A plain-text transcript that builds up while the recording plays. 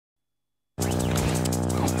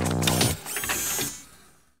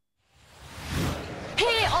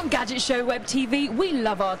Gadget Show Web TV, we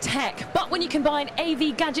love our tech, but when you combine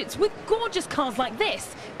AV gadgets with gorgeous cars like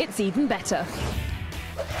this, it's even better.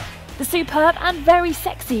 The superb and very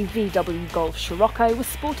sexy VW Golf Scirocco was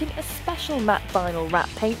sporting a special matte vinyl wrap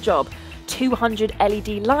paint job, 200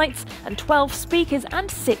 LED lights and 12 speakers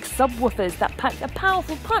and 6 subwoofers that packed a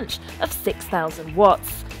powerful punch of 6,000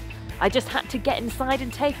 watts. I just had to get inside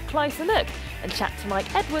and take a closer look and chat to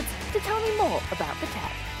Mike Edwards to tell me more about the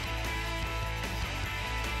tech.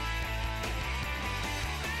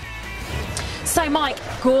 So Mike,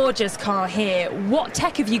 gorgeous car here. What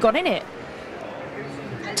tech have you got in it?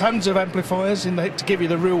 Tons of amplifiers in to give you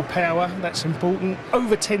the real power, that's important.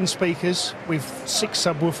 Over 10 speakers with 6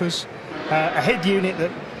 subwoofers. A head unit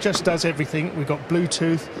that just does everything. We've got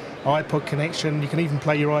Bluetooth, iPod connection, you can even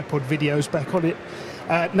play your iPod videos back on it.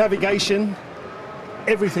 Navigation,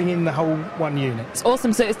 everything in the whole one unit. It's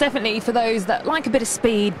awesome, so it's definitely for those that like a bit of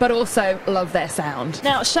speed but also love their sound.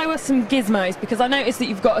 Now show us some gizmos, because I noticed that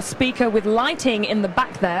you've got a speaker with lighting in the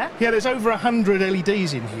back there. Yeah, there's over 100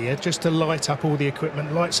 LEDs in here just to light up all the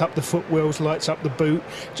equipment, lights up the footwells, lights up the boot,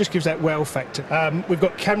 just gives that wow factor. We've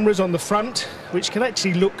got cameras on the front which can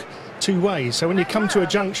actually look 2 ways, so when you come to a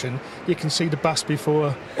junction you can see the bus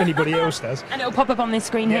before anybody else does. And it'll pop up on this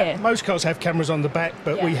screen here. Most cars have cameras on the back,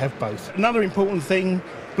 but we have both. Another important thing,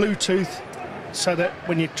 Bluetooth, so that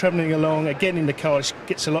when you're travelling along, again in the car, it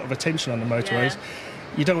gets a lot of attention on the motorways.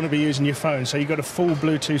 You don't want to be using your phone, so you've got a full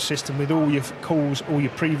Bluetooth system with all your calls, all your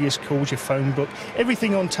previous calls, your phone book,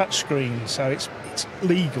 everything on touch screen, so it's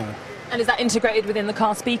legal. And is that integrated within the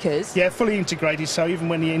car speakers? Yeah, fully integrated, so even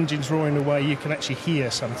when the engine's roaring away, you can actually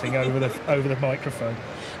hear something over the microphone.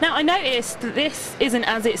 Now, I noticed that this isn't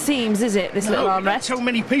as it seems, is it, this little armrest? Don't tell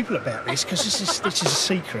many people about this, because this is a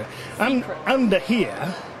secret. Under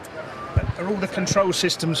here are all the control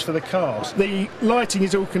systems for the cars. The lighting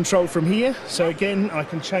is all controlled from here, so again, I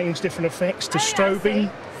can change different effects to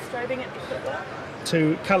strobing,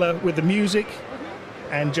 to colour with the music,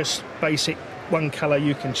 and just basic one colour.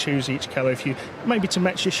 You can choose each colour if you maybe to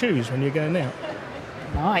match your shoes when you're going out.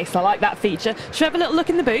 Nice, I like that feature. Should we have a little look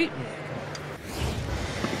in the boot?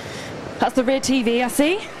 That's the rear TV, I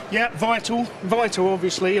see. Yeah, vital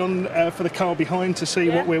obviously on for the car behind to see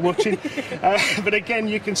what we're watching. But again,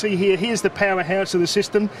 you can see here's the powerhouse of the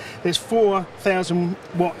system. There's 4,000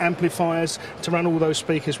 watt amplifiers to run all those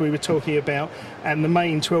speakers we were talking about, and the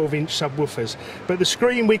main 12-inch subwoofers. But the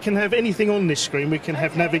screen, we can have anything on this screen. We can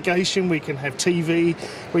have navigation, we can have TV,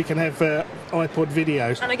 we can have iPod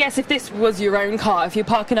videos. And I guess if this was your own car, if you're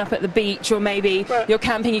parking up at the beach or maybe you're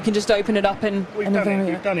camping, you can just open it up and... We've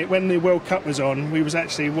done it. When the World Cup was on, we was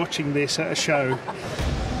actually watching this at a show.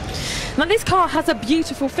 Now this car has a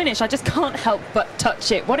beautiful finish. I just can't help but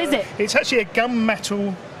touch it. What is it? It's actually a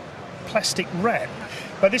gunmetal plastic wrap,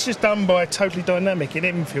 but this is done by Totally Dynamic in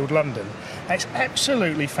Enfield, London. It's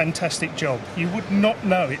absolutely fantastic job. You would not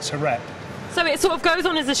know it's a wrap. So it sort of goes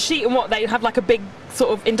on as a sheet, and what, they have like a big sort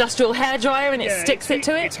of industrial hairdryer and it sticks it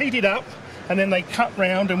to it? It's heated up, and then they cut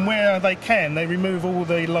round, and where they can, they remove all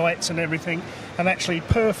the lights and everything and actually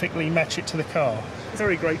perfectly match it to the car.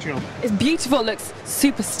 Very great job. It's beautiful, it looks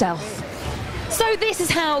super stealth. So this is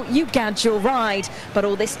how you gadge your ride, but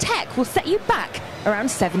all this tech will set you back around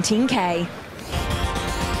 17k.